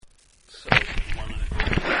So one of the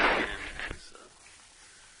goals again is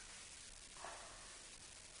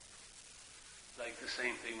like the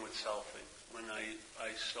same thing with selfing. When I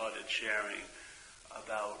started sharing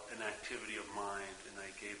about an activity of mind, and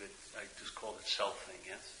I just called it selfing,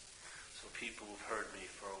 yes? So people who've heard me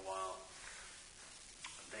for a while,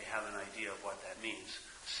 they have an idea of what that means.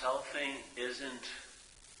 Selfing isn't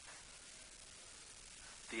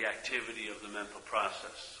the activity of the mental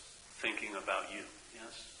process, thinking about you,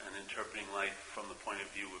 yes? And interpreting life from the point of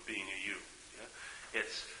view of being a you. Yeah?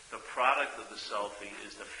 It's the product of the selfing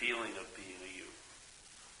is the feeling of being a you.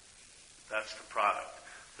 That's the product.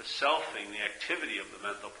 The selfing, the activity of the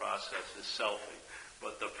mental process is selfing.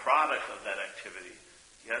 But the product of that activity,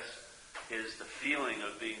 yes, is the feeling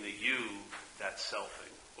of being the you that's selfing,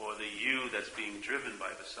 or the you that's being driven by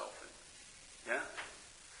the selfing. Yeah?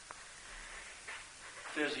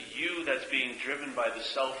 If there's a you that's being driven by the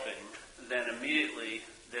selfing, then immediately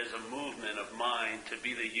there's a movement of mind to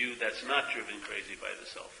be the you that's not driven crazy by the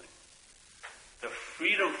selfing. The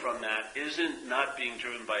freedom from that isn't not being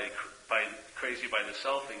driven by crazy by the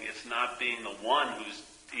selfing. It's not being the one who's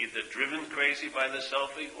either driven crazy by the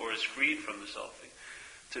selfing or is freed from the selfing.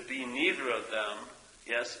 To be neither of them,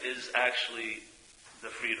 yes, is actually the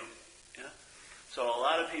freedom. Yeah? So a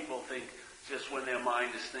lot of people think just when their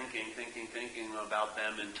mind is thinking about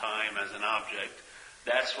them in time as an object,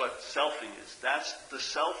 that's what selfing is. The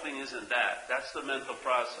selfing isn't that. That's the mental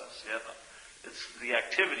process. Yeah? It's the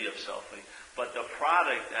activity of selfing. But the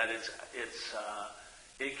product that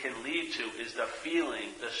it can lead to is the feeling,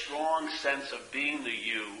 the strong sense of being the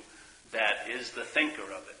you that is the thinker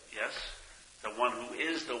of it. Yes? The one who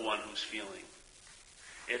is the one who's feeling.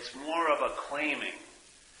 It's more of a claiming.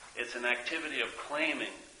 It's an activity of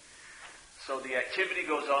claiming. So the activity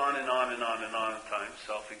goes on and on and on and on in time.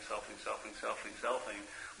 Selfing.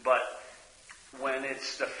 But when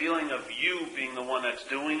it's the feeling of you being the one that's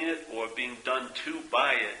doing it or being done to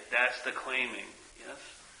by it, that's the claiming. Yes?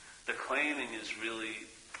 The claiming is really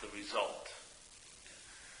the result.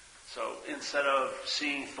 So instead of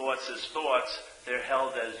seeing thoughts as thoughts, they're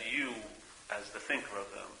held as you as the thinker of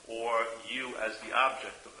them, or you as the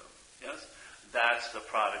object of them. Yes? That's the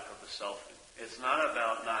product of the selfing. It's not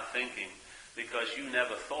about not thinking, because you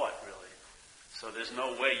never thought, really. So there's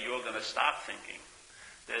no way you're going to stop thinking.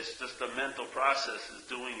 There's just the mental process is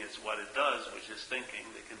doing what it does, which is thinking.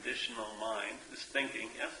 The conditional mind is thinking,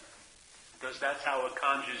 yes? Because that's how it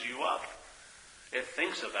conjures you up. It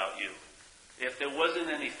thinks about you. If there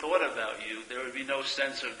wasn't any thought about you, there would be no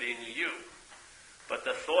sense of being a you. But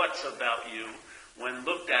the thoughts about you, when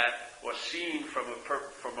looked at or seen from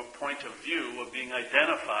a point of view of being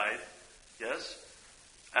identified, yes,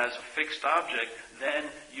 as a fixed object, then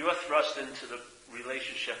you're thrust into the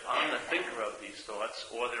relationship. I'm the thinker of these thoughts,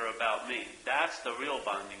 or they're about me. That's the real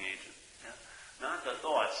bonding agent. Yeah? Not the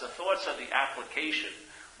thoughts. The thoughts are the application,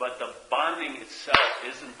 but the bonding itself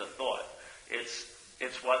isn't the thought.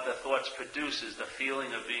 It's what the thoughts produce is the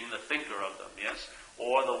feeling of being the thinker of them, yes,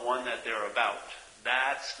 or the one that they're about.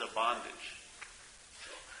 That's the bondage.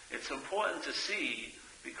 So it's important to see,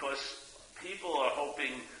 because people are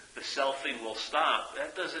hoping the selfing will stop.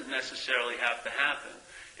 That doesn't necessarily have to happen.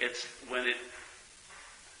 It's when it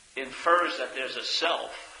infers that there's a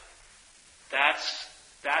self, that's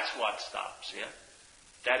what stops, yeah?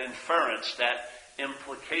 That inference, that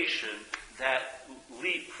implication, that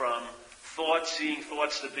leap from seeing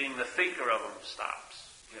thoughts to being the thinker of them stops,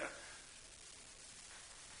 yeah?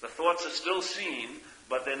 The thoughts are still seen,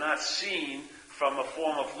 but they're not seen from a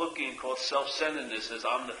form of looking called self-centeredness as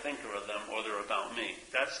I'm the thinker of them or they're about me.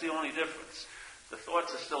 That's the only difference. The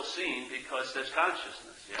thoughts are still seen because there's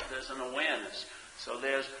consciousness, yeah? There's an awareness. So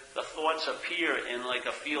the thoughts appear in like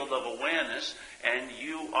a field of awareness, and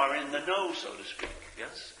you are in the know, so to speak,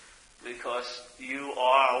 yes? Because you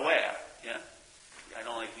are aware, yeah? I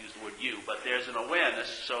don't like to use the word you, but there's an awareness,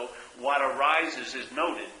 so what arises is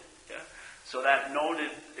noted, yeah? So that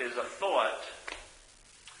noted is a thought,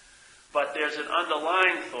 but there's an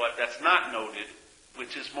underlying thought that's not noted,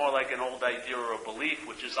 which is more like an old idea or a belief,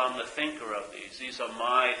 which is I'm the thinker of these. These are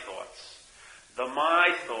my thoughts. The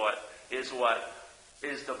my thought is what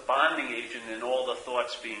is the bonding agent in all the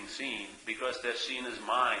thoughts being seen, because they're seen as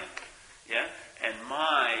mine. Yeah? And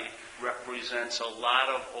my represents a lot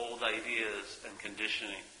of old ideas and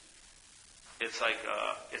conditioning. It's like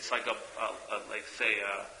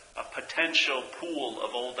a potential pool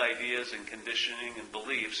of old ideas and conditioning and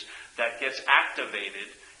beliefs that gets activated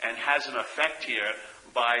and has an effect here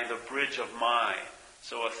by the bridge of my.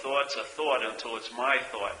 So a thought's a thought until it's my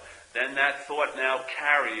thought. Then that thought now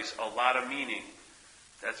carries a lot of meaning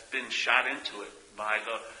that's been shot into it by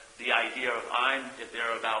the idea of if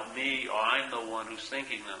they're about me or I'm the one who's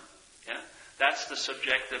thinking them. Yeah? That's the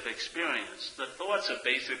subjective experience. The thoughts are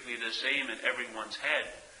basically the same in everyone's head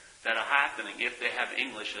that are happening if they have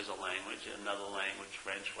English as a language, another language,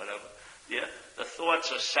 French, whatever. Yeah? The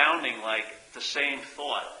thoughts are sounding like the same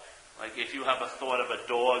thought. Like if you have a thought of a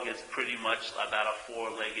dog, it's pretty much about a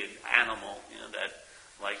four-legged animal, that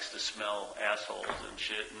likes to smell assholes and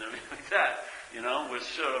shit and everything like that. We're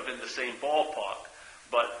sort of in the same ballpark.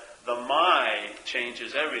 But the my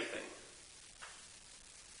changes everything.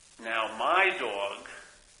 Now, my dog,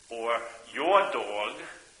 or your dog,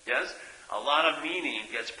 yes, a lot of meaning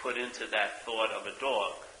gets put into that thought of a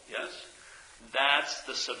dog, yes? That's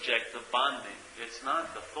the subjective bonding. It's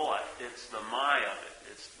not the thought, it's the my of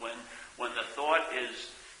it. It's when the thought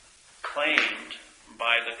is claimed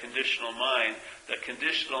by the conditional mind, the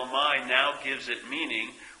conditional mind now gives it meaning,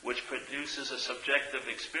 which produces a subjective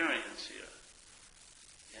experience here.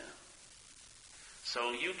 Yeah.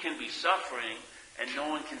 So you can be suffering, and no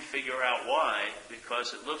one can figure out why,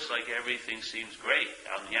 because it looks like everything seems great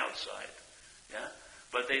on the outside. Yeah?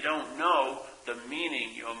 But they don't know the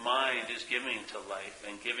meaning your mind is giving to life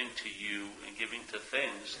and giving to you and giving to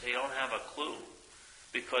things. They don't have a clue,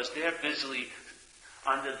 because they're busily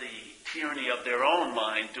under the tyranny of their own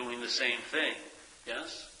mind doing the same thing.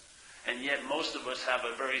 Yes? And yet most of us have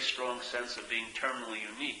a very strong sense of being terminally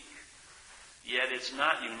unique. Yet it's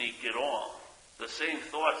not unique at all. The same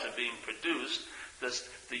thoughts are being produced.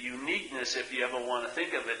 The uniqueness, if you ever want to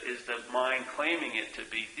think of it, is the mind claiming it to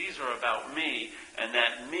be. These are about me, and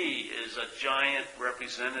that me is a giant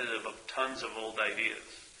representative of tons of old ideas.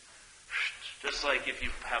 Just like if you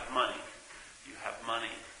have money. You have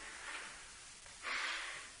money.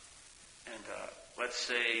 And let's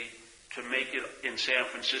say, to make it in San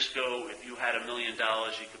Francisco, if you had $1 million,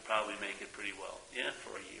 you could probably make it pretty well,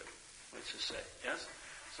 for a year, let's just say, yes?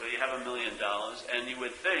 So you have $1 million, and you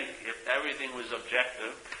would think, if everything was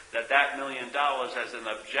objective, that $1 million as an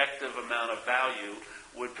objective amount of value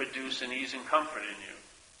would produce an ease and comfort in you,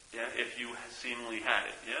 if you seemingly had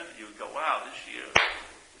it, You would go, wow, this year,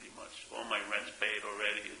 pretty much, all my rent's paid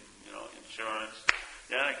already, and, insurance,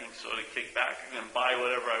 I can sort of kick back and buy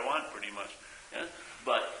whatever I want, pretty much,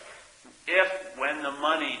 But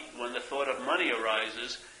when the thought of money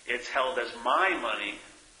arises, it's held as my money.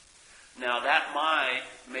 Now that my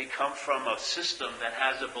may come from a system that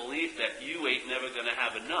has a belief that you ain't never going to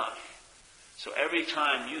have enough. So every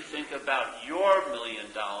time you think about your $1 million,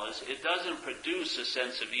 it doesn't produce a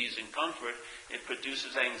sense of ease and comfort. It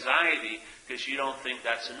produces anxiety because you don't think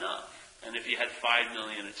that's enough. And if you had 5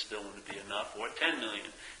 million, it still wouldn't be enough, or 10 million,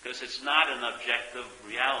 because it's not an objective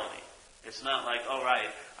reality. It's not like, all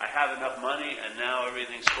right, I have enough money and now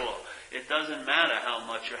everything's full. It doesn't matter how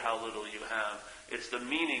much or how little you have. It's the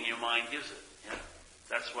meaning your mind gives it. Yeah?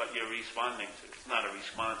 That's what you're responding to. It's not a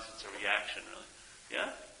response, it's a reaction, really.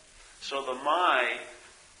 Yeah? So the my,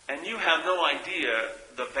 and you have no idea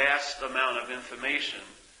the vast amount of information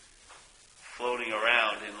floating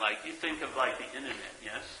around in, you think of the internet,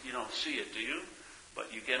 yes? You don't see it, do you?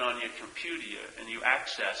 But you get on your computer and you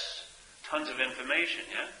access tons of information,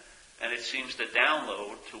 yeah? And it seems to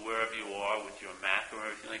download to wherever you are with your Mac or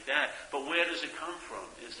everything like that. But where does it come from?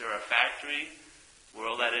 Is there a factory where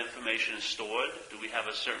all that information is stored? Do we have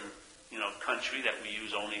a certain, country that we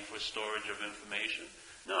use only for storage of information?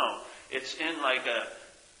 No. It's in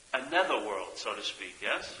a netherworld, so to speak,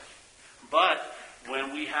 yes? But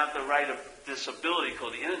when we have the right of this ability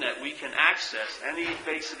called the internet, we can access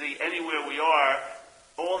basically anywhere we are,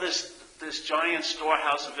 all this giant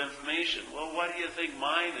storehouse of information. Well, what do you think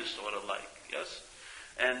mind is sort of like, yes?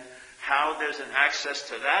 And how there's an access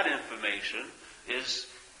to that information is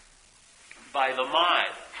by the my,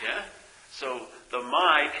 yeah? So the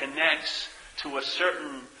my connects to a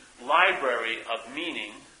certain library of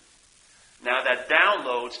meaning, now that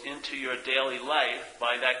downloads into your daily life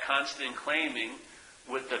by that constant claiming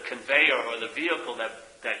with the conveyor or the vehicle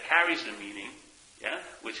that carries the meaning, yeah,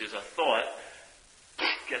 which is a thought,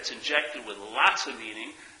 gets injected with lots of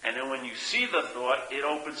meaning, and then when you see the thought, it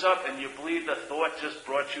opens up and you believe the thought just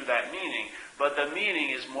brought you that meaning. But the meaning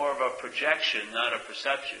is more of a projection, not a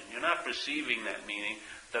perception. You're not perceiving that meaning.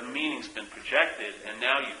 The meaning's been projected, and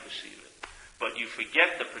now you perceive it. But you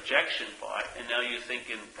forget the projection part, and now you're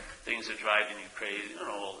thinking things are driving you crazy.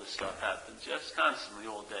 All this stuff happens just constantly,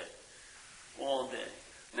 all day. All day.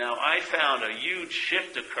 Now, I found a huge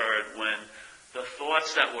shift occurred when the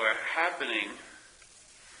thoughts that were happening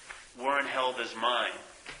weren't held as mine.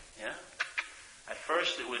 Yeah? At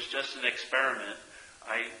first, it was just an experiment.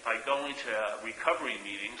 By going to recovery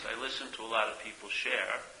meetings, I listened to a lot of people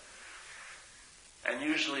share. And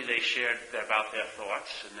usually they shared about their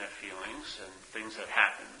thoughts and their feelings and things that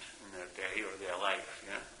happened in their day or their life,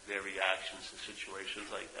 their reactions to situations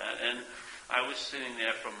like that. And I was sitting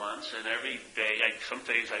there for months, and every day, some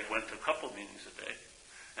days I went to a couple meetings a day.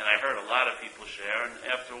 And I heard a lot of people share, and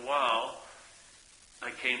after a while,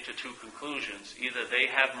 I came to two conclusions. Either they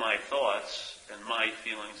have my thoughts and my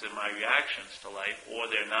feelings and my reactions to life, or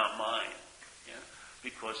they're not mine.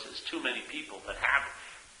 Because there's too many people that have it.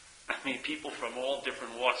 I mean, people from all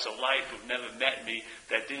different walks of life who've never met me,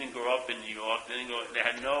 that didn't grow up in New York, they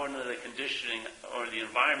had none of the conditioning or the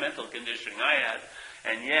environmental conditioning I had,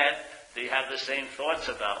 and yet they have the same thoughts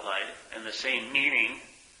about life and the same meaning,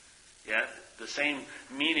 the same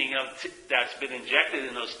meaning that's been injected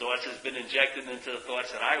in those thoughts has been injected into the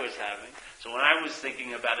thoughts that I was having. So when I was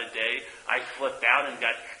thinking about a day, I flipped out and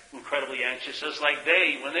got incredibly anxious, just like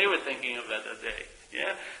when they were thinking about the day.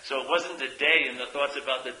 So it wasn't the day and the thoughts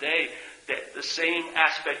about the day. That the same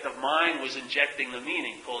aspect of mind was injecting the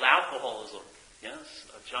meaning, called alcoholism. Yes,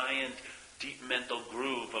 a giant, deep mental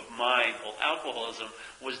groove of mind called alcoholism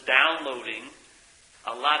was downloading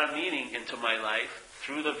a lot of meaning into my life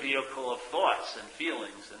through the vehicle of thoughts and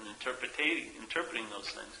feelings and interpreting those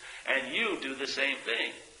things. And you do the same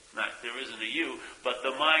thing. There isn't a you, but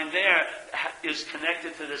the mind there is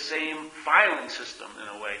connected to the same filing system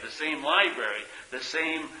in a way, the same library, the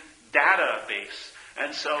same database.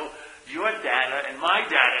 And so your data and my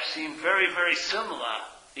data seem very, very similar,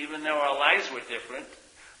 even though our lives were different.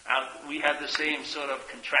 We had the same sort of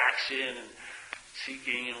contraction and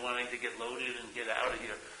seeking and wanting to get loaded and get out of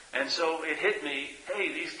here. And so it hit me,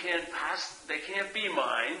 hey, these they can't be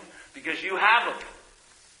mine because you have them.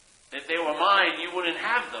 If they were mine, you wouldn't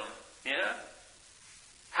have them.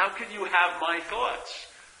 How could you have my thoughts?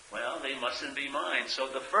 Well, they mustn't be mine. So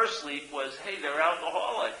the first leap was, hey, they're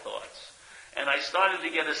alcoholic thoughts. And I started to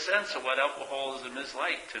get a sense of what alcoholism is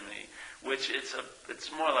like to me, which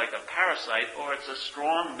it's more like a parasite, or it's a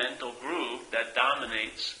strong mental groove that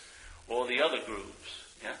dominates all the other grooves.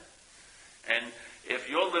 And if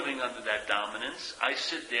you're living under that dominance, I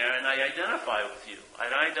sit there and I identify with you.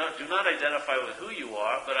 And I do not identify with who you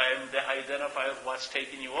are, but I identify with what's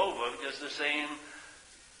taken you over, because the same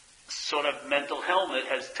sort of mental helmet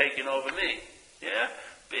has taken over me.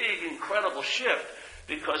 Big, incredible shift,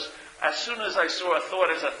 because as soon as I saw a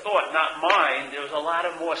thought as a thought, not mine, there was a lot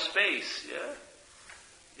of more space.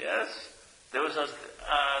 Yes? There was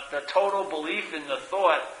the total belief in the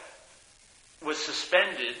thought was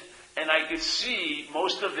suspended, and I could see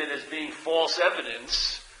most of it as being false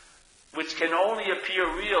evidence, which can only appear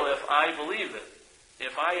real if I believe it.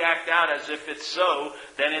 If I act out as if it's so,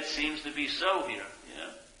 then it seems to be so here.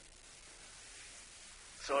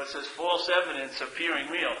 So it says false evidence appearing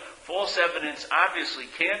real. False evidence obviously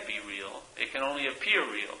can't be real. It can only appear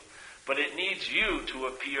real. But it needs you to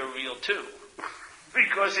appear real too.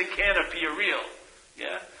 Because it can't appear real.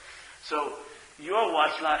 So your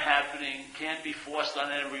what's not happening can't be forced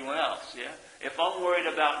on everyone else. If I'm worried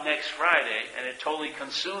about next Friday and it totally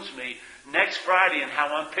consumes me, next Friday and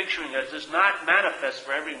how I'm picturing it does not manifest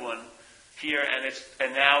for everyone here,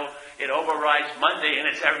 and now it overrides Monday and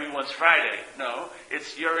it's everyone's Friday. No,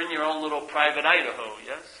 you're in your own little private Idaho.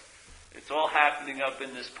 Yes, it's all happening up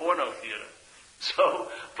in this porno theater. So,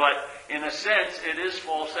 but in a sense, it is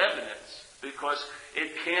false evidence, because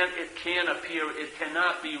it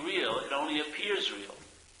cannot be real. It only appears real.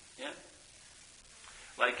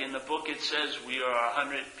 Like in the book it says, we are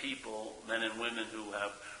 100 people, men and women, who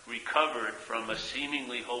have recovered from a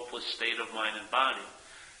seemingly hopeless state of mind and body.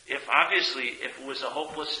 If it was a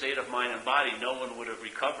hopeless state of mind and body, no one would have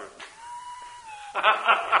recovered.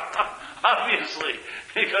 Obviously,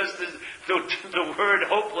 because the word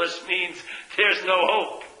hopeless means there's no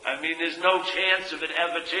hope. I mean, there's no chance of it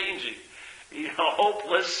ever changing.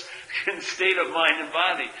 Hopeless state of mind and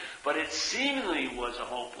body. But it seemingly was a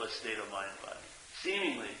hopeless state of mind and body.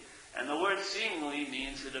 Seemingly. And the word seemingly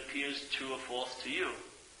means it appears true or false to you.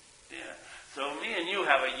 So me and you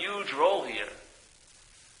have a huge role here.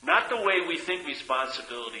 Not the way we think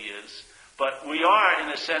responsibility is, but we are, in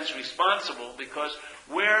a sense, responsible because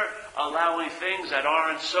we're allowing things that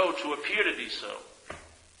aren't so to appear to be so.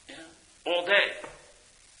 All day.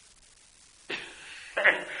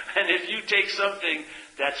 And if you take something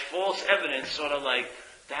that's false evidence, sort of like,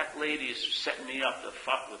 that lady is setting me up to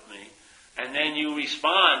fuck with me, and then you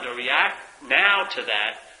respond or react now to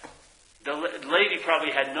that, the lady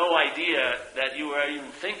probably had no idea that you were even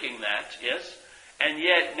thinking that, yes? And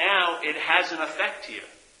yet now it has an effect here.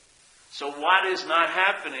 So what is not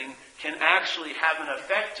happening can actually have an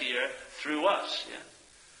effect here through us.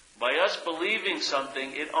 By us believing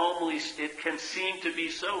something, it can seem to be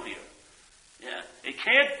so here. Yeah? It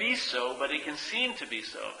can't be so, but it can seem to be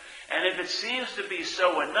so. And if it seems to be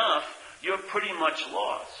so enough, you're pretty much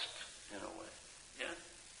lost, in a way. Yeah?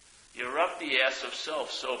 You're up the ass of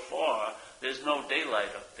self so far, there's no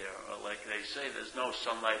daylight up there. Or like they say, there's no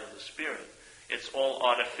sunlight of the spirit. It's all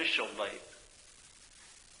artificial light.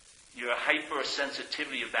 Your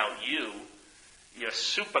hypersensitivity about you, you're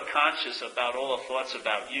super conscious about all the thoughts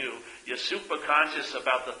about you, you're super conscious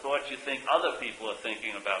about the thoughts you think other people are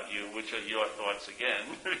thinking about you, which are your thoughts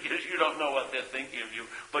again, because you don't know what they're thinking of you,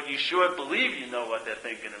 but you sure believe you know what they're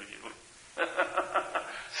thinking of you.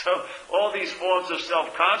 So all these forms of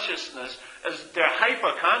self-consciousness, as they're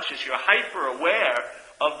hyper-conscious, you're hyper-aware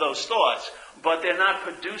of those thoughts, but they're not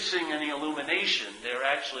producing any illumination. They're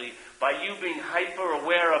actually, by you being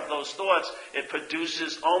hyper-aware of those thoughts, it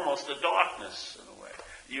produces almost a darkness, in a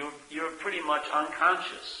way. You're pretty much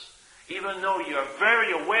unconscious, even though you're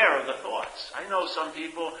very aware of the thoughts. I know some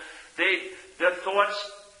people, their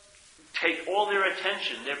thoughts take all their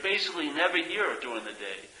attention. They're basically never here during the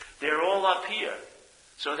day. They're all up here.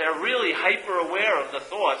 So they're really hyper-aware of the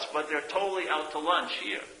thoughts, but they're totally out to lunch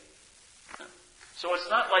here. So it's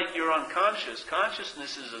not like you're unconscious.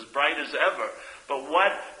 Consciousness is as bright as ever. But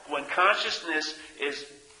when consciousness is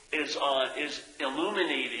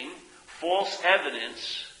illuminating false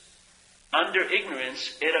evidence under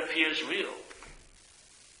ignorance, it appears real.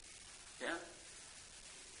 Yeah?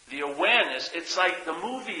 The awareness, it's like the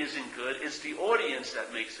movie isn't good, it's the audience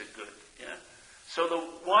that makes it good. Yeah? So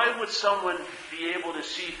why would someone be able to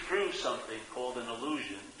see through something called an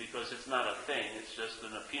illusion? Because it's not a thing, it's just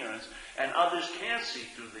an appearance, and others can't see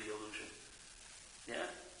through the illusion. Yeah?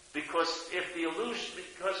 Because the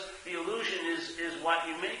illusion is what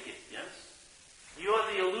you make it, yes? You're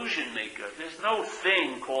the illusion maker. There's no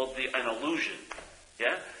thing called an illusion.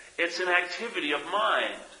 Yeah? It's an activity of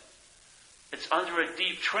mind. It's under a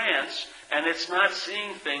deep trance, and it's not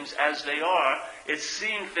seeing things as they are. It's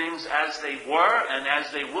seeing things as they were and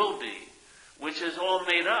as they will be, which is all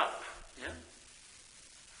made up. Yeah?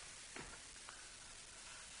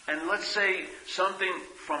 And let's say something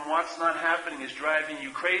from what's not happening is driving you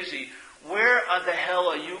crazy. Where the hell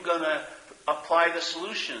are you going to apply the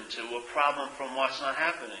solution to a problem from what's not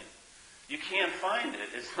happening? You can't find it.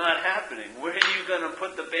 It's not happening. Where are you going to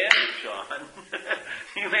put the bandage on?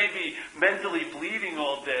 You may be mentally bleeding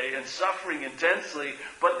all day and suffering intensely,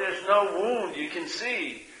 but there's no wound you can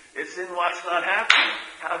see. It's in what's not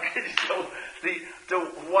happening. So the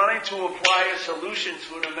wanting to apply a solution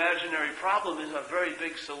to an imaginary problem is a very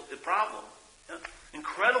big problem. Yeah?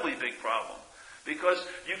 Incredibly big problem. Because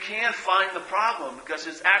you can't find the problem because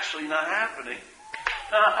it's actually not happening.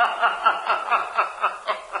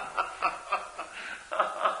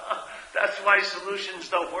 That's why solutions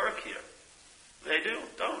don't work here. They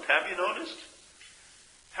don't. Have you noticed?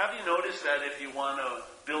 Have you noticed that if you want to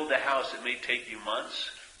build a house, it may take you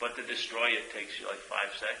months, but to destroy it takes you like 5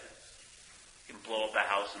 seconds? You can blow up a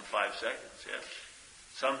house in 5 seconds, yes?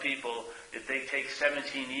 Some people, if they take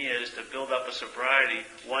 17 years to build up a sobriety,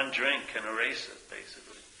 one drink can erase it,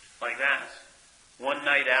 basically. Like that. One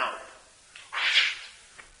night out.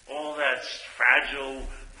 All that fragile,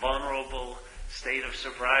 vulnerable state of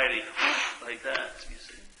sobriety, like that, you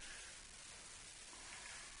see.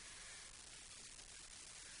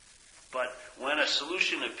 But when a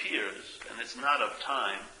solution appears, and it's not of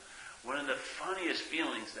time, one of the funniest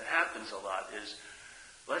feelings that happens a lot is,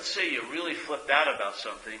 let's say you're really flipped out about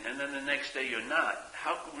something, and then the next day you're not.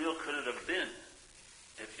 How real could it have been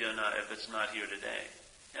if it's not here today?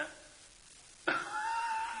 Yeah?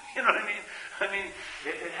 You know what I mean? I mean,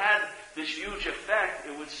 if it had this huge effect,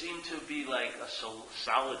 it would seem to be like a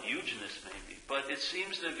solid hugeness maybe. But it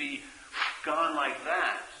seems to be gone like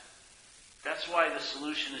that. That's why the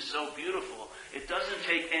solution is so beautiful. It doesn't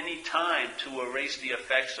take any time to erase the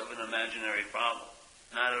effects of an imaginary problem.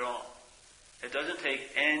 Not at all. It doesn't take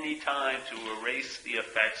any time to erase the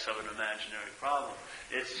effects of an imaginary problem.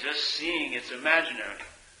 It's just seeing it's imaginary.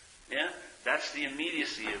 Yeah? That's the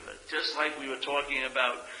immediacy of it. Just like we were talking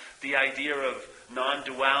about the idea of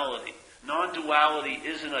non-duality. Non-duality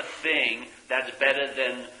isn't a thing that's better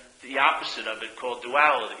than the opposite of it called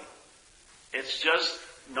duality. It's just,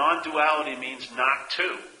 non-duality means not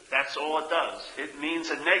two. That's all it does. It means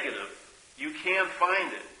a negative. You can't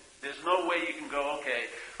find it. There's no way you can go, okay,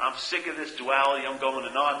 I'm sick of this duality, I'm going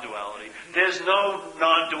to non-duality. There's no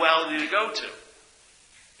non-duality to go to.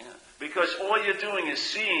 Yeah. Because all you're doing is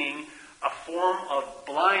seeing a form of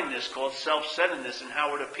blindness called self-centeredness and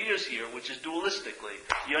how it appears here, which is dualistically.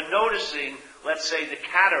 You're noticing, let's say, the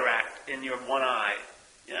cataract in your one eye.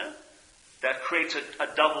 Yeah? That creates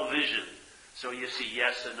a double vision. So you see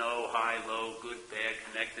yes and no, high, low, good, bad,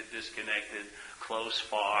 connected, disconnected, close,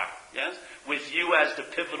 far. Yes? With you as the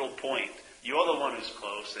pivotal point. You're the one who's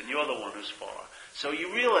close and you're the one who's far. So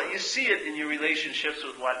you realize, you see it in your relationships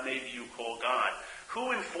with what maybe you call God.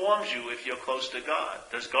 Who informs you if you're close to God?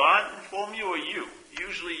 Does God inform you or you?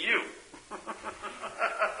 Usually you.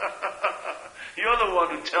 You're the one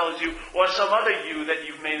who tells you, or some other you that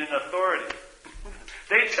you've made an authority.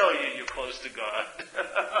 They tell you you're close to God.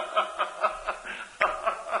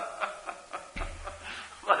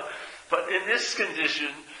 but in this condition,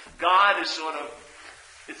 God is sort of,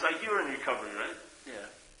 it's like you're in recovery, right? Yeah.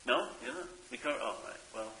 No? You're not? Recovery? Oh, right.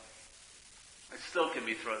 Well, it still can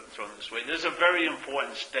be thrown this way. There's a very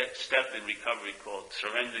important step in recovery called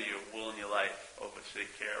surrender your will and your life over to the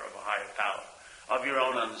care of a higher power, of your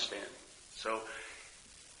own understanding. So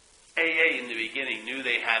AA in the beginning knew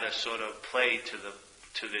they had to sort of play to the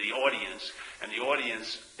audience, and the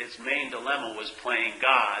audience, its main dilemma was playing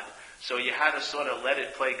God. So you had to sort of let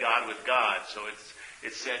it play God with God. So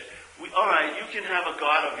it said, all right, you can have a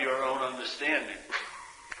God of your own understanding.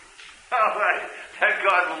 All right, that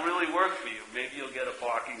God will really work for you. Maybe you'll get a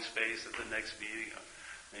parking space at the next meeting. Or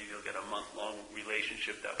maybe you'll get a month-long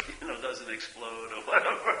relationship that doesn't explode or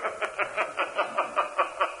whatever.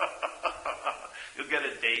 You'll get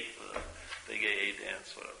a date for the big AA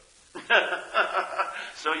dance, whatever.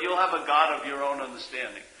 So you'll have a God of your own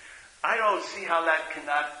understanding. I don't see how that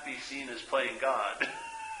cannot be seen as playing God.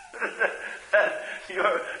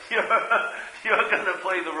 You're going to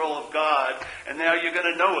play the role of God, and now you're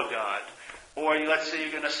going to know a God. Or let's say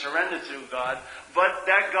you're going to surrender to God, but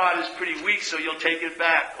that God is pretty weak, so you'll take it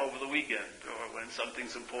back over the weekend or when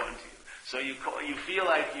something's important to you. So you feel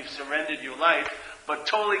like you've surrendered your life, but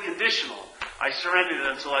totally conditional. I surrendered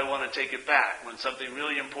it until I want to take it back. When something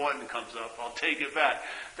really important comes up, I'll take it back.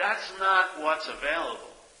 That's not what's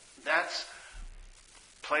available. That's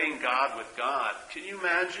playing God with God. Can you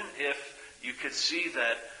imagine if you could see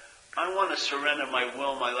that I want to surrender my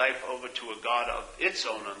will, my life over to a God of its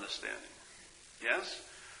own understanding? Yes?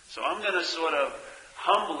 So I'm going to sort of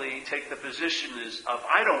humbly take the position of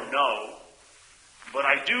I don't know, but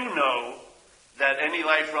I do know that any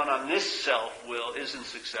life run on this self-will isn't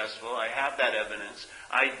successful. I have that evidence.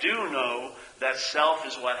 I do know that self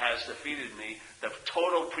is what has defeated me. The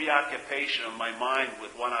total preoccupation of my mind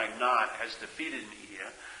with what I'm not has defeated me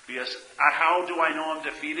here. Because how do I know I'm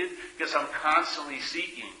defeated? Because I'm constantly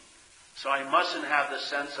seeking. So I mustn't have the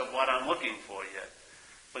sense of what I'm looking for yet.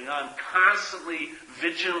 But I'm constantly,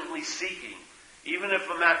 vigilantly seeking. Even if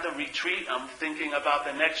I'm at the retreat, I'm thinking about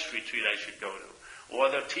the next retreat I should go to. Or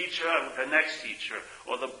the teacher, the next teacher.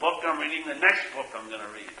 Or the book I'm reading, the next book I'm going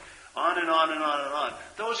to read. On and on and on and on.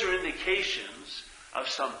 Those are indications of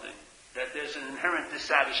something. That there's an inherent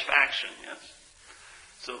dissatisfaction, yes?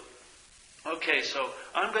 So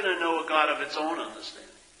I'm going to know a God of its own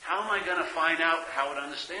understanding. How am I going to find out how it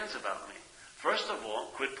understands about me? First of all,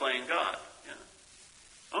 quit playing God.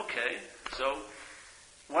 Okay, so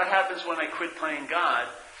what happens when I quit playing God?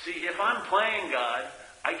 See, if I'm playing God,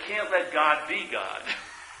 I can't let God be God.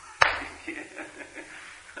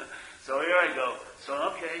 So here I go. So,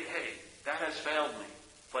 okay, hey, that has failed me,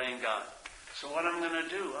 playing God. So what I'm going to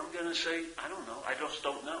do, I'm going to say, I don't know. I just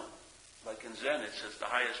don't know. Like in Zen, it says the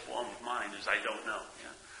highest form of mind is I don't know.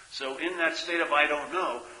 Yeah? So in that state of I don't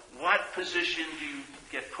know, what position do you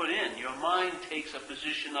get put in? Your mind takes a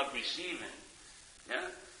position of receiving. Yeah?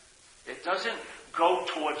 It doesn't go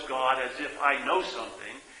towards God as if I know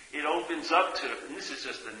something. It opens up to, and this is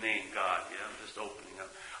just the name God, I'm just opening up.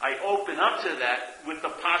 I open up to that with the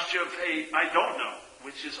posture of, hey, I don't know,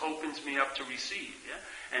 which just opens me up to receive.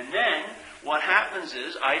 Yeah? And then what happens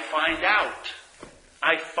is I find out.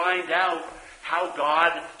 I find out how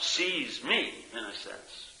God sees me, in a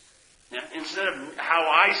sense. Yeah? Instead of how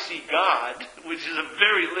I see God, which is a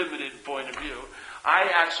very limited point of view,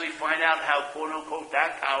 I actually find out how, quote-unquote,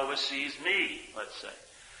 that power sees me, let's say.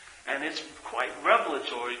 And it's quite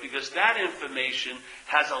revelatory because that information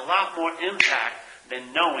has a lot more impact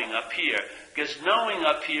than knowing up here. Because knowing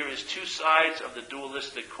up here is two sides of the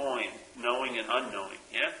dualistic coin, knowing and unknowing,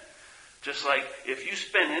 yeah? Just like if you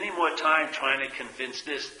spend any more time trying to convince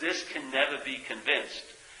this can never be convinced.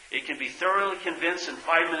 It can be thoroughly convinced and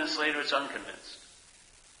 5 minutes later it's unconvinced.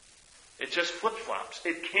 It just flip-flops.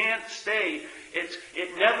 It can't stay.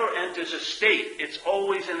 It never enters a state. It's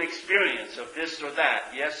always an experience of this or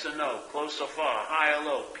that, yes or no, close or far, high or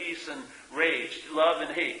low, peace and rage, love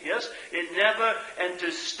and hate, yes? It never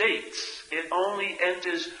enters states. It only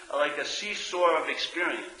enters like a seesaw of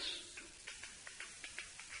experience.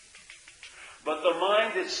 But the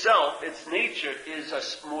mind itself, its nature,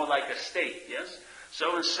 is more like a state, yes?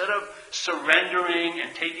 So instead of surrendering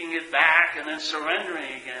and taking it back and then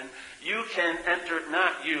surrendering again, you can enter,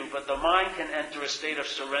 not you, but the mind can enter a state of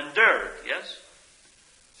surrendered, yes?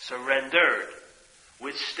 Surrendered,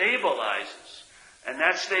 which stabilizes. And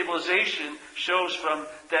that stabilization shows from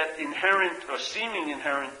that inherent or seeming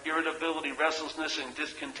inherent irritability, restlessness, and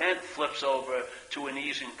discontent flips over to an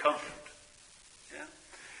ease and comfort.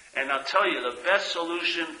 Yeah? And I'll tell you, the best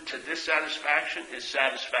solution to dissatisfaction is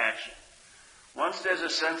satisfaction. Once there's a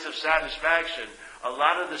sense of satisfaction, a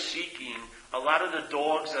lot of the seeking, a lot of the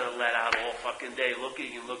dogs that are let out all fucking day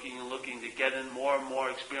looking and looking and looking to get in more and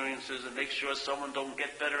more experiences and make sure someone don't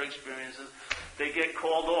get better experiences, they get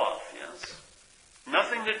called off, yes?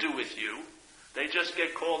 Nothing to do with you. They just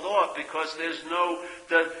get called off because there's no,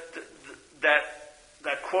 that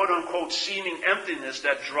quote-unquote seeming emptiness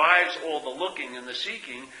that drives all the looking and the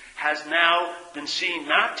seeking has now been seen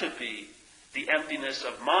not to be the emptiness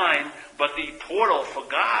of mind, but the portal for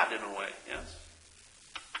God in a way, yes?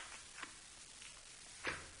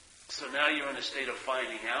 So now you're in a state of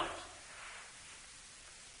finding out.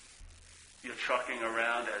 You're trucking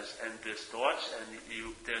around and there's thoughts, and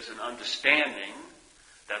there's an understanding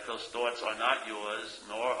that those thoughts are not yours,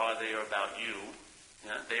 nor are they about you.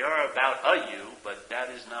 Yeah? They are about a you, but that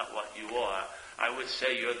is not what you are. I would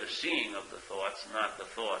say you're the seeing of the thoughts, not the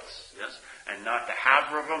thoughts, yes? And not the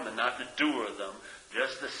haver of them and not the doer of them,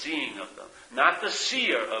 just the seeing of them. Not the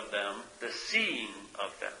seer of them, the seeing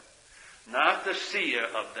of them. Not the seer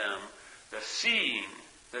of them, the seeing.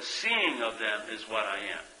 The seeing of them is what I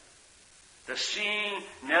am. The seeing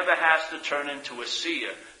never has to turn into a seer.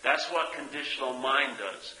 That's what conditional mind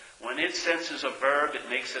does. When it senses a verb, it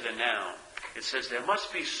makes it a noun. It says there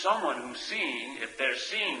must be someone who's seeing if there's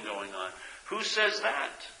seeing going on. Who says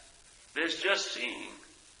that? There's just seeing.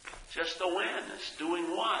 Just awareness.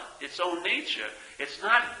 Doing what? Its own nature. It's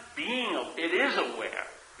not being, it is aware.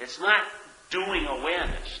 It's not doing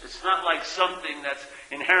awareness. It's not like something that's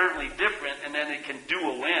inherently different and then it can do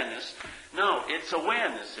awareness. No, it's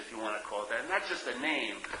awareness, if you want to call it that. Not just a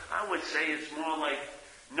name. I would say it's more like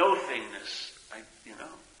no-thingness.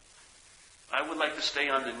 I would like to stay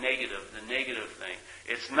on the negative thing.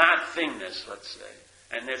 It's not thingness, let's say.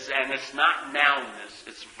 And it's not nounness,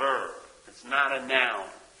 it's verb. It's not a noun.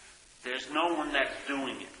 There's no one that's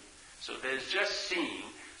doing it. So there's just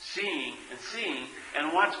seeing, and seeing.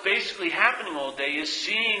 And what's basically happening all day is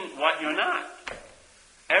seeing what you're not.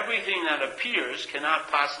 Everything that appears cannot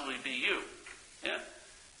possibly be you. Yeah?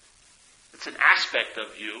 It's an aspect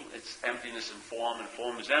of you. It's emptiness in form, and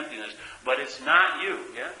form is emptiness. But it's not you.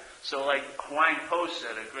 Yeah? So like Huang Po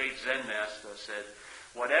said, a great Zen master said,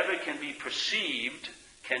 whatever can be perceived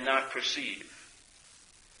cannot perceive.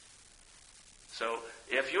 So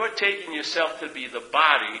if you're taking yourself to be the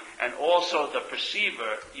body and also the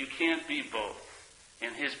perceiver, you can't be both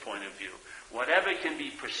in his point of view. Whatever can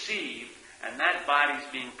be perceived, and that body's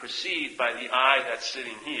being perceived by the eye that's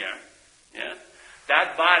sitting here, yeah?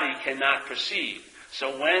 That body cannot perceive.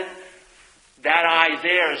 So when that eye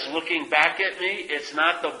there is looking back at me, it's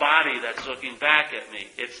not the body that's looking back at me.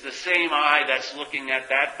 It's the same eye that's looking at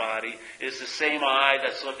that body. It's the same eye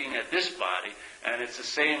that's looking at this body. And it's the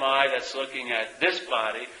same eye that's looking at this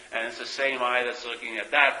body. And it's the same eye that's looking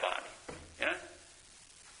at that body. Yeah?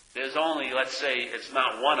 There's only, let's say, it's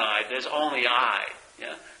not one eye. There's only eye.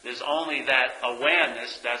 Yeah? There's only that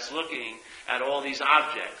awareness that's looking at all these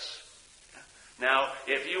objects. Now,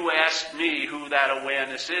 if you ask me who that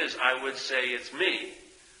awareness is, I would say it's me.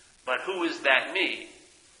 But who is that me?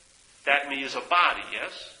 That me is a body,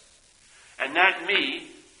 yes? And that me,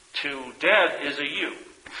 to Deb, is a you.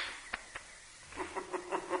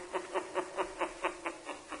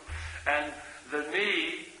 And the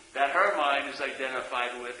me that her mind is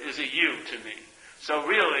identified with is a you to me. So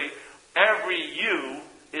really, every you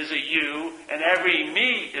is a you, and every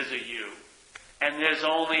me is a you. And there's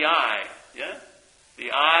only I, yeah? The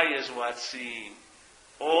I is what's seeing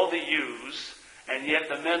all the yous, and yet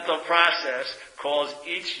the mental process calls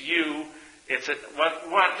each you,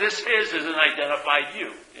 what this is an identified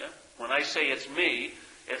you. Yeah? When I say it's me,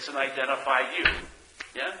 it's an identified you.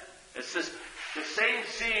 Yeah? It's the same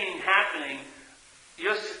seeing happening.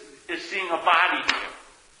 You're seeing a body here,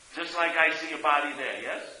 just like I see a body there,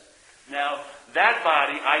 yes? Now, that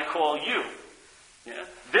body I call you. Yeah?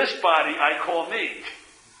 This body I call me.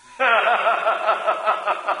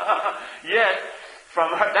 Yet,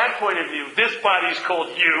 from that point of view, this body's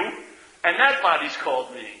called you, and that body's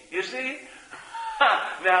called me. You see?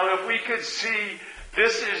 Now, if we could see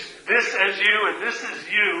this as you and this is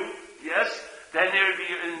you, yes, then there would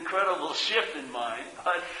be an incredible shift in mind.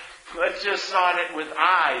 But let's just start it with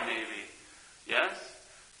I, maybe. Yes?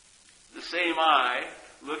 The same I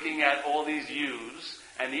looking at all these yous,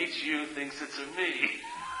 and each you thinks it's a me.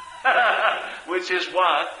 Which is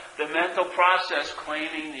what? The mental process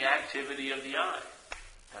claiming the activity of the I.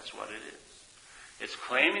 That's what it is. It's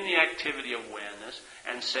claiming the activity of awareness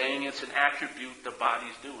and saying it's an attribute the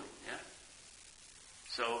body's doing. Yeah?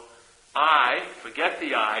 So, I, forget the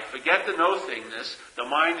no-thingness, the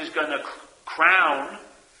mind is going to crown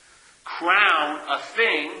a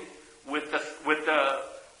thing with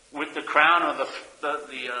the crown of the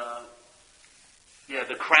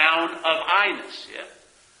crown of I-ness. Yeah?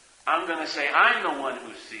 I'm going to say I'm the one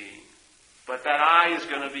who's seeing, but that I is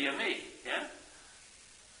going to be a me. Yeah?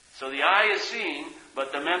 So the I is seeing,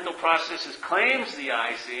 but the mental processes claims the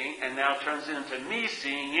I seeing, and now turns into me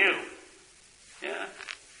seeing you. Yeah?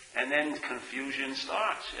 And then confusion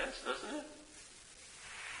starts, yes, doesn't it?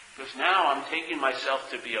 Because now I'm taking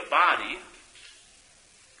myself to be a body,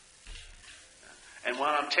 and when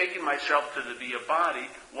I'm taking myself to be a body,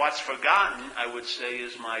 what's forgotten, I would say,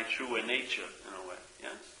 is my truer nature, in a way,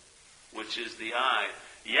 yes? Which is the I.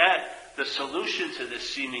 Yet, the solution to this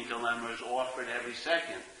seeming dilemma is offered every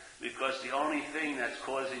second, because the only thing that's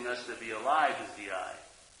causing us to be alive is the I.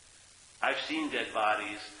 I've seen dead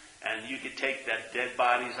bodies, and you could take that dead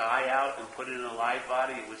body's eye out and put it in a live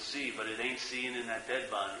body, it would see, but it ain't seeing in that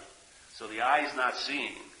dead body. So the eye is not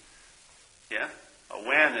seeing. Yeah?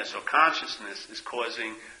 Awareness or consciousness is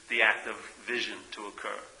causing the act of vision to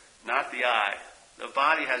occur, not the eye. The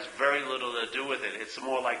body has very little to do with it. It's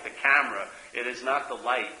more like the camera. It is not the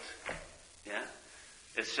light. Yeah?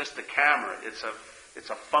 It's just the camera. It's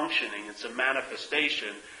a functioning, it's a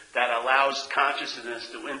manifestation that allows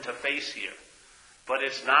consciousness to interface here. But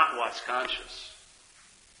it's not what's conscious.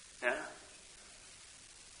 Yeah?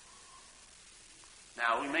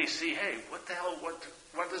 Now we may see, hey, what the hell,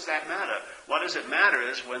 what does that matter? What does it matter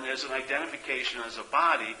is when there's an identification as a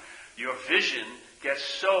body, your vision gets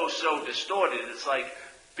so distorted. It's like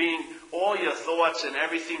being, all your thoughts and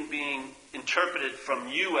everything being interpreted from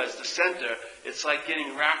you as the center. It's like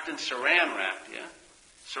getting wrapped in saran wrap, yeah?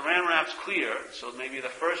 Saran wrap's clear, so maybe the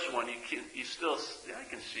first one I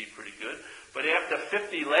can see pretty good. But after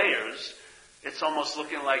 50 layers, it's almost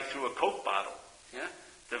looking like through a Coke bottle. Yeah?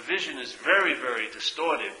 The vision is very, very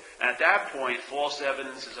distorted. And at that point, false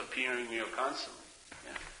evidence is appearing in you constantly.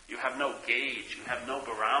 Yeah? You have no gauge. You have no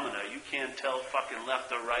barometer. You can't tell fucking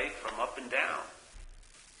left or right from up and down.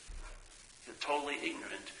 You're totally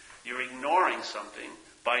ignorant. You're ignoring something.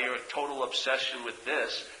 By your total obsession with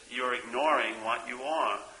this, you're ignoring what you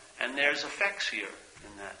are. And there's effects here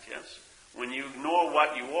in that, yes? When you ignore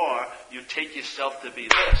what you are, you take yourself to be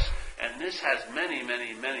this. And this has many,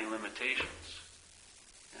 many, many limitations.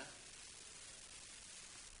 Yeah?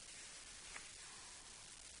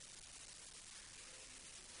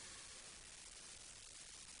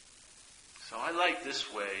 So I like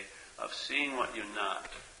this way of seeing what you're not.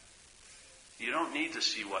 You don't need to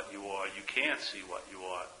see what you are. You can't see what you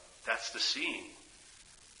are. That's the seeing.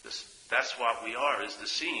 That's what we are, is the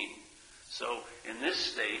seeing. So in this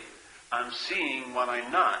state, I'm seeing what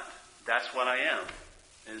I'm not. That's what I am,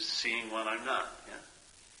 is seeing what I'm not. Yeah?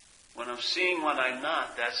 When I'm seeing what I'm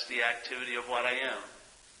not, that's the activity of what I am.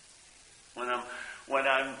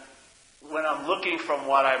 When I'm looking from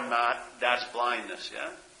what I'm not, that's blindness. Yeah?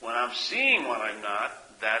 When I'm seeing what I'm not,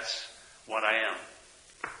 that's what I am.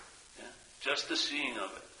 Yeah? Just the seeing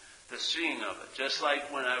of it. The seeing of it. Just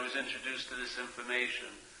like when I was introduced to this information,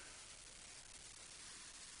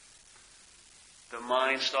 the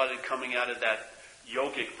mind started coming out of that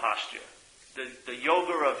yogic posture. The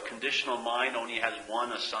yoga of conditional mind only has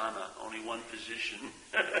one asana, only one position.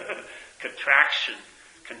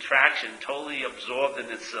 Contraction, totally absorbed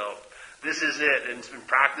in itself. This is it, and it's been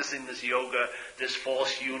practicing this yoga, this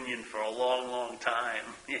false union for a long, long time.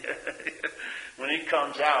 When it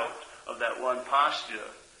comes out of that one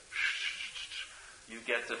posture,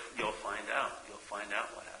 you'll find out. You'll find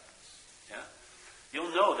out what happens. Yeah?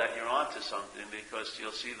 You'll know that you're onto something because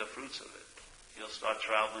you'll see the fruits of it. You'll start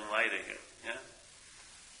traveling light again. Yeah?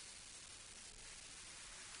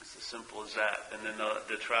 It's as simple as that. And then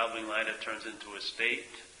the traveling light, it turns into a state.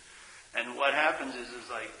 And what happens is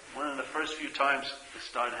like one of the first few times I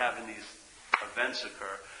started having these events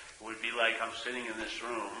occur, it would be like I'm sitting in this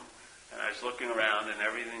room and I was looking around and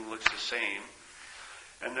everything looks the same.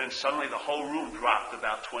 And then suddenly the whole room dropped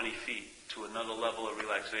about 20 feet to another level of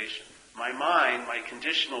relaxation. My mind, my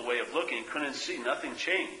conditional way of looking, couldn't see. Nothing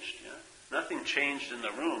changed. Yeah? Nothing changed in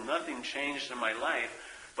the room. Nothing changed in my life.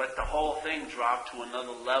 But the whole thing dropped to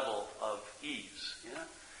another level of ease. Yeah?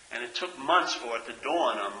 And it took months for it to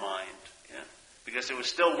dawn on mind. Yeah? Because it was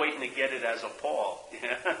still waiting to get it as a Paul.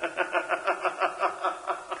 Yeah?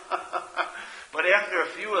 But after a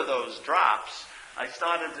few of those drops, I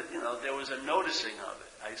started to, there was a noticing of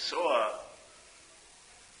it. I saw,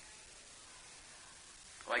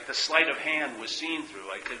 like the sleight of hand was seen through.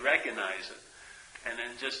 I could recognize it. And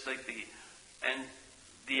then just like the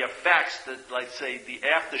effects that, like say, the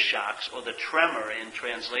aftershocks or the tremor in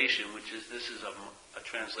translation, this is a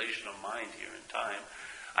translation of mind here in time,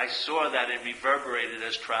 I saw that it reverberated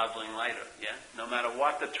as traveling lighter, yeah? No matter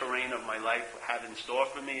what the terrain of my life had in store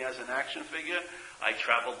for me as an action figure, I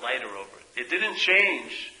traveled lighter over it. It didn't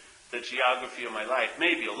change the geography of my life,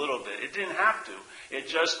 maybe a little bit. It didn't have to. It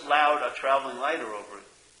just allowed a traveling lighter over it,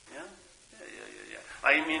 yeah? Yeah.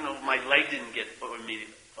 I mean, my leg didn't get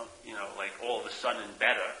like all of a sudden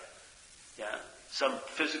better, yeah? Some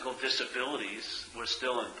physical disabilities were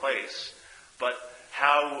still in place, but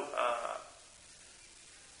how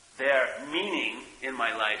their meaning in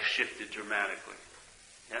my life shifted dramatically.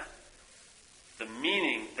 Yeah? The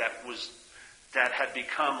meaning that had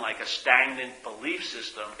become like a stagnant belief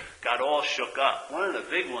system got all shook up. One of the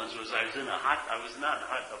big ones was I was in a tub, I was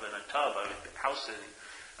house sitting,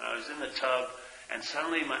 and I was in the tub, and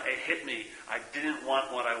suddenly it hit me, I didn't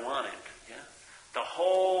want what I wanted. Yeah? The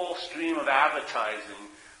whole stream of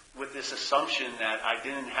advertising with this assumption that I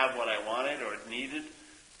didn't have what I wanted or needed,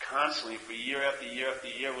 constantly for year after year after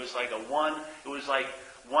year, was like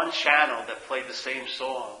one channel that played the same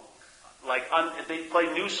song. They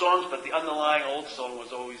played new songs, but the underlying old song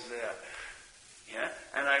was always there. Yeah?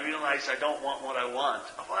 And I realized I don't want what I want.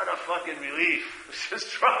 What a fucking relief. It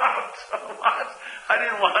just dropped. What? I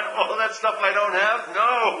didn't want all that stuff I don't have?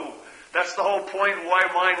 No. That's the whole point why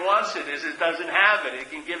mind wants it, is it doesn't have it. It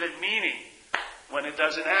can give it meaning when it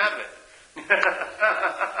doesn't have it.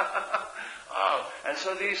 And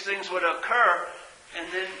so these things would occur, and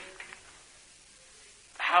then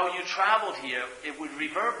how you traveled here, it would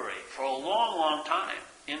reverberate for a long, long time,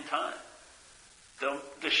 in time.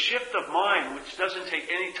 The shift of mind, which doesn't take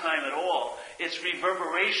any time at all, its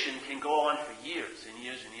reverberation can go on for years and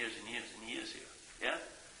years and years and years and years here. Yeah?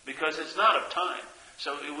 Because it's not of time.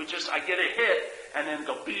 So it would I get a hit, and then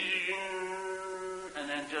go, and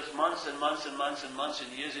then just months and months and months and months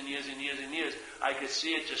and years and years and years and years, I could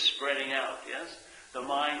see it just spreading out, yes? The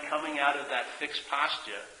mind coming out of that fixed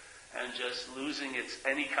posture and just losing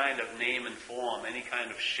any kind of name and form, any kind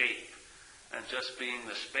of shape, and just being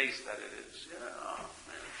the space that it is. Yeah, oh,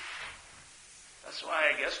 man. That's why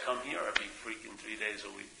I guess come here every freaking 3 days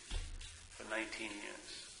a week for 19 years.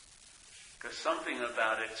 Because something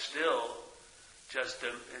about it still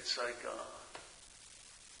it's like,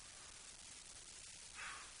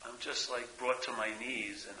 I'm just like brought to my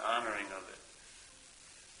knees in honoring of it.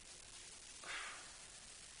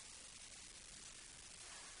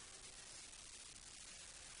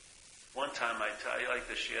 One time I like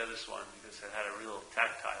to share this one because it had a real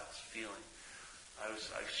tactile feeling. I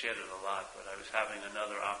shared it a lot, but I was having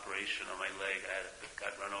another operation on my leg.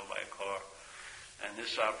 Got run over by a car. And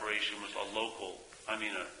this operation was a local,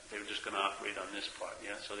 they were just going to operate on this part,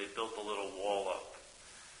 yeah? So they built a little wall up.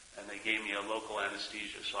 And they gave me a local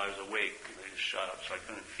anesthesia, so I was awake, and they just shut up, so I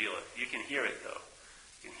couldn't feel it. You can hear it, though.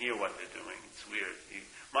 You can hear what they're doing. It's weird.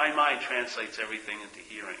 My mind translates everything into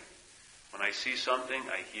hearing. When I see something,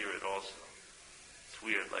 I hear it also. It's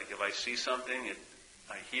weird. Like if I see something,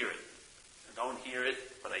 I hear it. I don't hear it,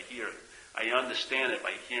 but I hear it. I understand it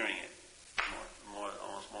by hearing it,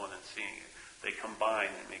 almost more than seeing it. They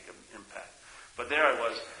combine and make an impact. But there I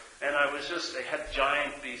was, and they had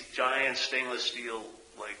these giant stainless steel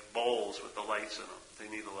like bowls with the lights in them. They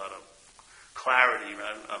need a lot of clarity,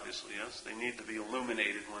 obviously, yes. They need to be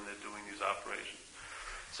illuminated when they're doing these operations.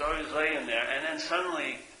 So I was laying there, and then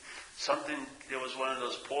suddenly there was one of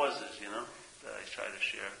those pauses, that I try to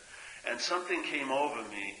share. And something came over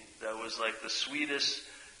me that was like the sweetest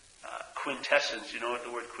quintessence. You know what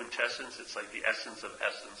the word quintessence? It's like the essence of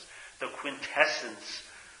essence. The quintessence,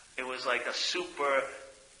 it was like a super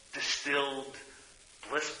distilled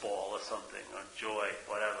bliss ball or something, or joy,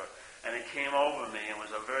 whatever. And it came over me and was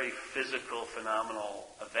a very physical, phenomenal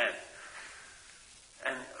event.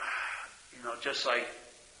 And, just like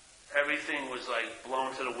everything was like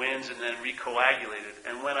blown to the winds and then recoagulated.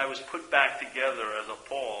 And when I was put back together as a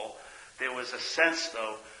ball, there was a sense,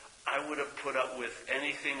 though, I would have put up with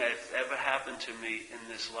anything that's ever happened to me in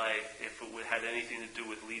this life if it had anything to do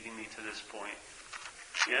with leading me to this point.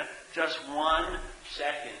 Yeah? Just 1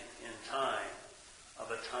 second in time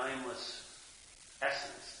of a timeless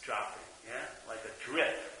essence dropping, yeah? Like a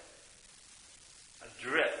drip. A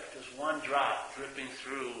drip, just one drop dripping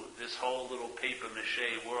through this whole little paper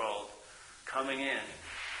mache world, coming in,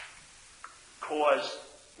 caused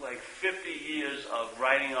like 50 years of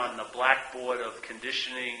writing on the blackboard of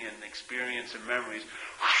conditioning and experience and memories,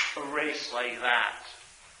 erased like that.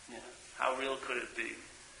 Yeah. How real could it be?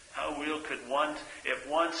 How real could if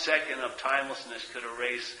 1 second of timelessness could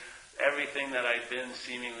erase everything that I'd been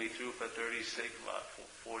seemingly through for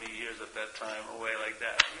 40 years at that time away like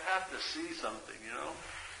that? You have to see something,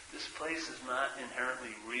 This place is not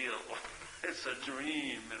inherently real. It's a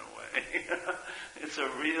dream in a way. It's a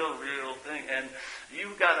real thing. And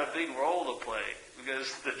you've got a big role to play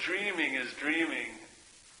because the dreaming is dreaming.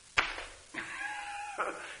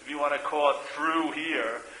 If you want to call it through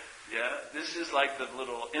here, this is like the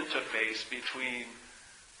little interface between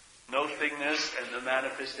no thingness and the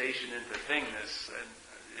manifestation into thingness. And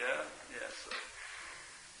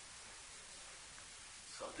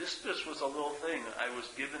so this just was a little thing. I was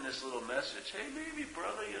given this little message. Hey, maybe,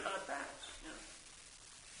 brother, you're not that.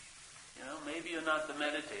 Maybe you're not the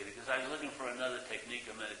meditator. Because I was looking for another technique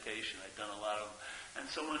of meditation. I'd done a lot of them. And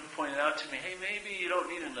someone pointed out to me, hey, maybe you don't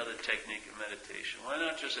need another technique of meditation. Why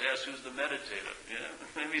not just ask who's the meditator?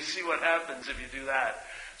 Maybe see what happens if you do that.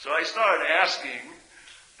 So I started asking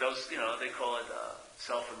those, they call it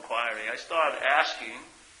self-inquiry. I started asking,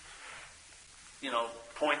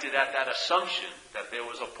 pointed at that assumption that there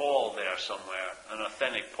was a Paul there somewhere, an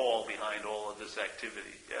authentic Paul behind all of this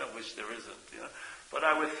activity, which there isn't. But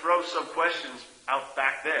I would throw some questions out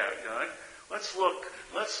back there. Let's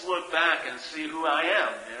look back and see who I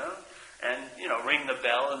am. And ring the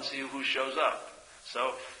bell and see who shows up.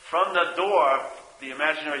 So from the door, the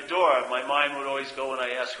imaginary door, my mind would always go when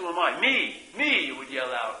I asked, who am I? Me, you would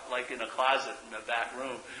yell out, like in a closet in the back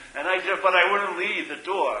room. But I wouldn't leave the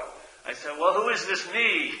door. I said, well, who is this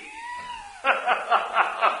me?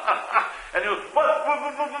 And it was,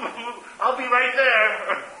 I'll be right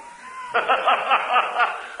there.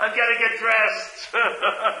 I've got to get dressed.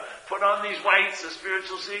 Put on these whites, a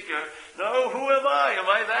spiritual seeker. No, who am I? Am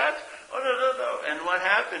I that? Oh, no. And what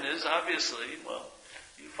happened is, obviously,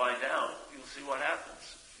 you find out. You'll see what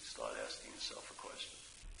happens. You start asking yourself a question.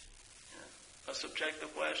 A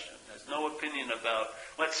subjective question. There's no opinion about,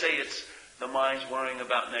 let's say it's the mind's worrying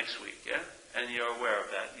about next week, and you're aware of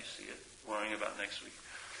that. You see it worrying about next week.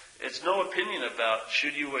 It's no opinion about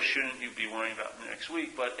should you or shouldn't you be worrying about next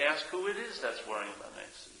week, but ask who it is that's worrying about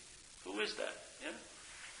next week. Who is that?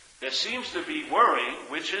 There seems to be worrying,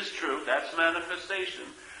 which is true. That's manifestation.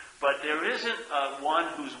 But there isn't one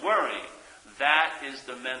who's worrying. That is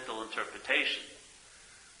the mental interpretation.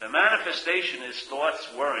 The manifestation is thoughts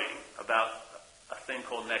worrying about a thing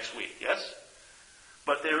called next week, yes?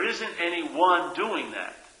 But there isn't any one doing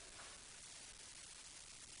that.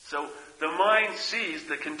 So the mind sees,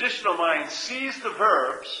 the conditional mind sees the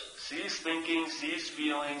verbs, sees thinking, sees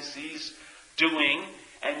feeling, sees doing,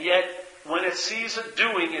 and yet when it sees a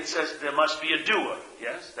doing, it says there must be a doer.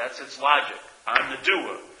 Yes? That's its logic. I'm the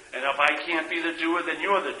doer. And if I can't be the doer, then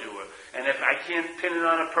you're the doer. And if I can't pin it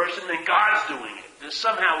on a person, then God's doing it. There's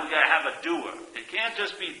somehow we've got to have a doer. It can't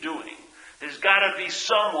just be doing. There's got to be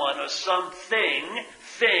someone or something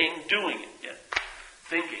doing it. Yeah?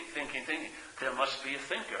 Thinking. There must be a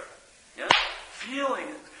thinker. Yeah?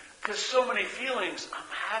 Feeling. There's so many feelings. I'm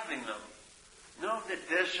having them. No,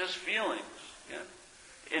 there's just feelings. Yeah?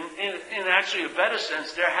 In actually a better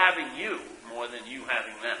sense, they're having you more than you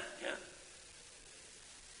having them. Yeah?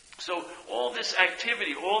 So all this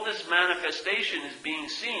activity, all this manifestation is being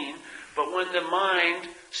seen, but when the mind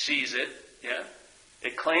sees it,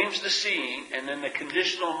 it claims the seeing, and then the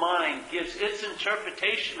conditional mind gives its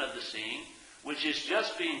interpretation of the seeing, which is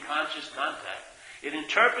just being conscious contact. It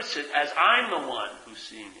interprets it as I'm the one who's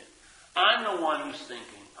seeing it. I'm the one who's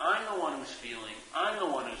thinking. I'm the one who's feeling. I'm the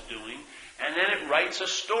one who's doing. And then it writes a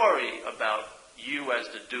story about you as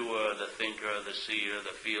the doer, the thinker, the seer,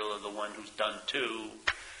 the feeler, the one who's done too,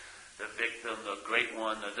 the victim, the great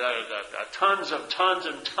one, tons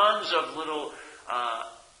of little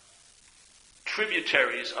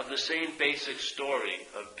tributaries of the same basic story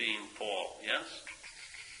of being Paul, yes?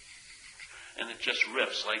 And it just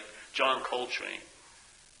riffs, like John Coltrane,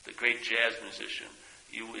 the great jazz musician.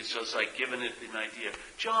 It's just like giving it an idea.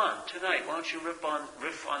 John, tonight, why don't you riff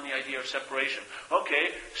on the idea of separation?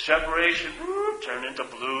 Okay, separation, turn into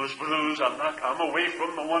blues. I'm away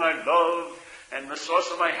from the one I love, and the source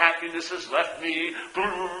of my happiness has left me.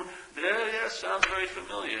 Sounds very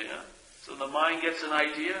familiar, So the mind gets an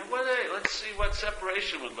idea. Well, hey, let's see what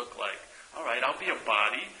separation would look like. All right, I'll be a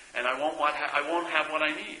body, and I won't have what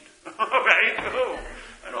I need. All right? Oh,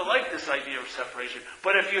 I don't like this idea of separation.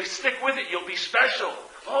 But if you stick with it, you'll be special.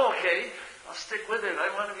 Oh, okay, I'll stick with it.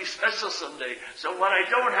 I want to be special someday. So what I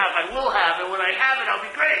don't have, I will have, and when I have it, I'll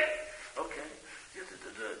be great. Okay.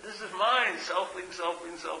 This is mine. Selfing.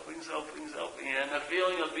 And the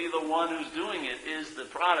feeling of be the one who's doing it is the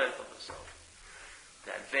product of the self.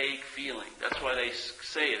 That vague feeling. That's why they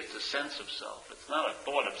say it's a sense of self. It's not a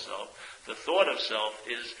thought of self. The thought of self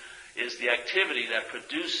is the activity that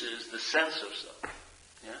produces the sense of self.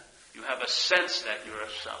 Yeah? You have a sense that you're a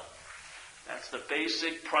self. That's the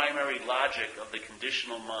basic primary logic of the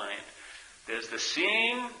conditional mind. There's the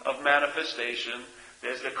seeing of manifestation.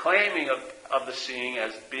 There's the claiming of the seeing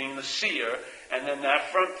as being the seer. And then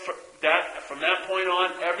from that point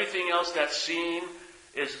on, everything else that's seen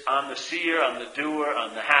is on the seer, on the doer,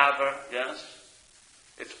 on the haver. Yes?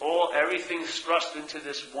 It's everything's thrust into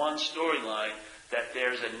this one storyline that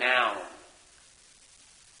there's a noun.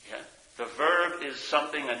 Yeah? The verb is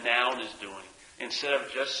something a noun is doing. Instead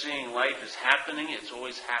of just seeing life as happening, it's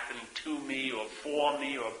always happening to me or for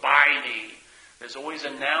me or by me. There's always a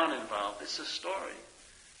noun involved. It's a story.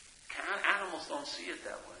 Animals don't see it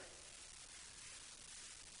that way.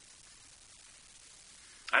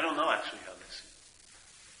 I don't know actually how they see it.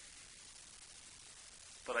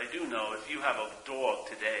 But I do know if you have a dog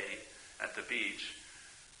today at the beach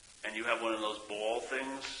and you have one of those ball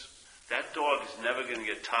things, that dog is never going to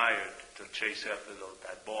get tired to chase after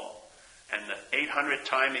that ball. And the 800th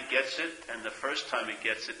time it gets it, and the first time it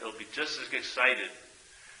gets it, it'll be just as excited.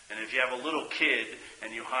 And if you have a little kid,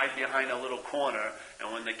 and you hide behind a little corner,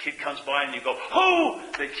 and when the kid comes by and you go, "Oh!"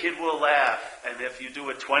 the kid will laugh. And if you do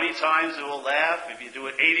it 20 times, it will laugh. If you do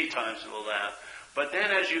it 80 times, it will laugh. But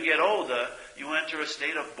then as you get older, you enter a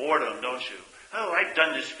state of boredom, don't you? "Oh, I've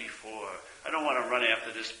done this before. I don't want to run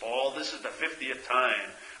after this ball. This is the 50th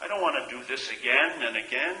time. I don't want to do this again and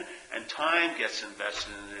again." And time gets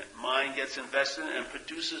invested in it. Mind gets invested in it and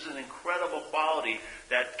produces an incredible quality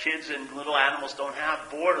that kids and little animals don't have,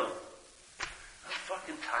 boredom. I'm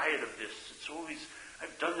fucking tired of this.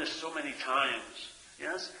 I've done this so many times.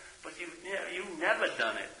 Yes? But you've never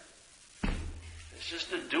done it. It's just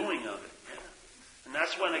the doing of it. Yeah? And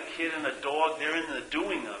that's when a kid and a dog, they're in the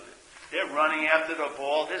doing of it. They're running after the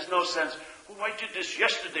ball. There's no sense, "Oh, I did this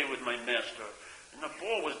yesterday with my master. And the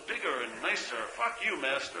ball was bigger and nicer. Fuck you,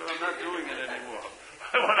 master. I'm not doing it anymore.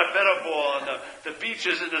 I want a better ball. And the beach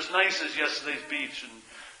isn't as nice as yesterday's beach. And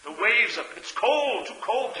the waves, it's cold, too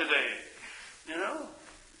cold today." You know?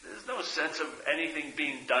 There's no sense of anything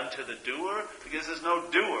being done to the doer because there's no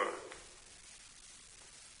doer.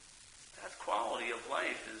 That quality of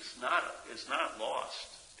life is not lost.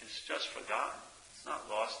 It's just forgotten. It's not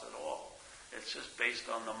lost at all. It's just based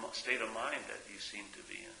on the state of mind that you seem to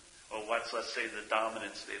be in. Or let's say, the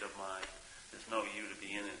dominant state of mind. There's no you to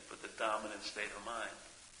be in it, but the dominant state of mind.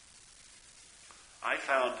 I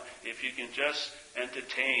found if you can just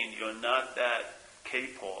entertain, you're not that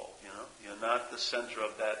K-Paul, you know? You're not the center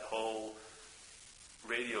of that whole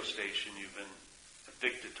radio station you've been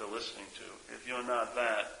addicted to listening to. If you're not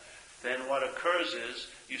that, then what occurs is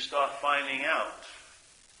you start finding out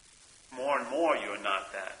more and more you're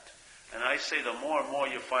not that. And I say the more and more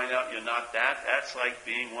you find out you're not that, that's like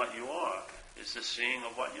being what you are. It's the seeing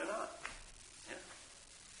of what you're not. Yeah.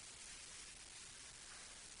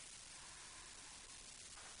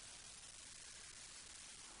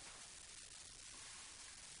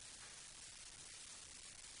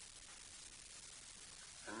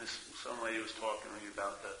 And some lady was talking to me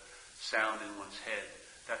about the sound in one's head.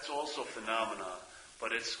 That's also phenomena.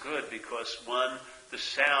 But it's good because, one, the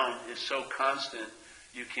sound is so constant,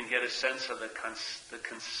 you can get a sense of the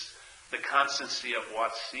constancy of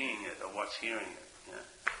what's seeing it or what's hearing it.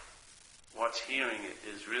 Yeah? What's hearing it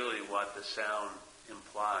is really what the sound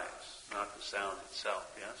implies, not the sound itself,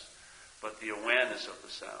 yes? But the awareness of the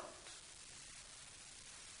sound.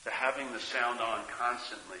 The having the sound on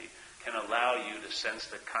constantly can allow you to sense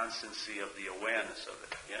the constancy of the awareness of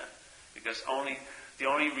it, yeah? Because the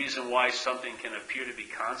only reason why something can appear to be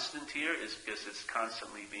constant here is because it's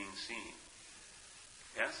constantly being seen.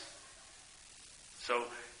 Yes? So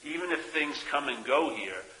even if things come and go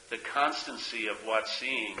here, the constancy of what's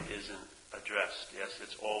seeing isn't addressed. Yes,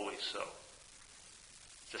 it's always so.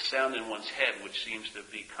 The sound in one's head, which seems to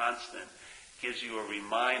be constant, gives you a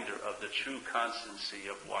reminder of the true constancy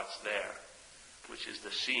of what's there, which is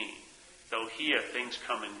the seeing. Though here things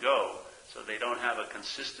come and go, so they don't have a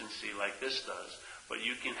consistency like this does, but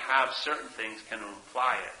you can have certain things can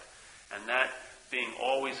imply it. And that being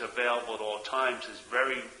always available at all times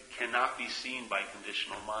cannot be seen by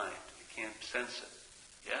conditional mind. You can't sense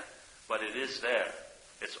it. Yeah? But it is there.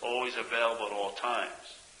 It's always available at all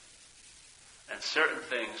times. And certain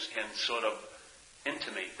things can sort of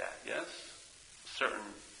intimate that, yes?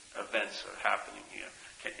 Certain events are happening here,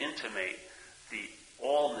 can intimate the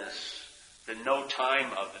allness, the no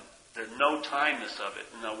time of it, the no timeness of it.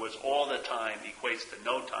 In other words, all the time equates to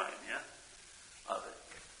no time, yeah, of it.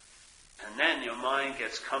 And then your mind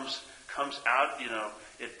comes out,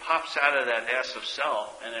 it pops out of that S of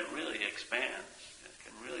self, and it really expands. It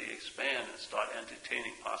can really expand and start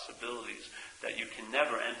entertaining possibilities that you can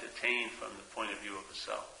never entertain from the point of view of a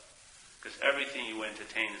self. Because everything you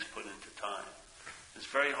entertain is put into time. It's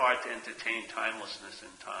very hard to entertain timelessness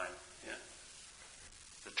in time. Yeah.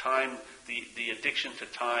 The addiction to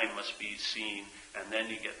time must be seen, and then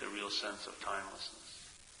you get the real sense of timelessness.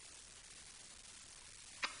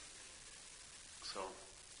 So,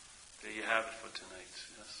 there you have it for tonight.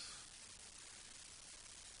 Yes.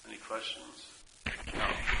 Any questions?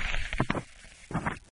 No.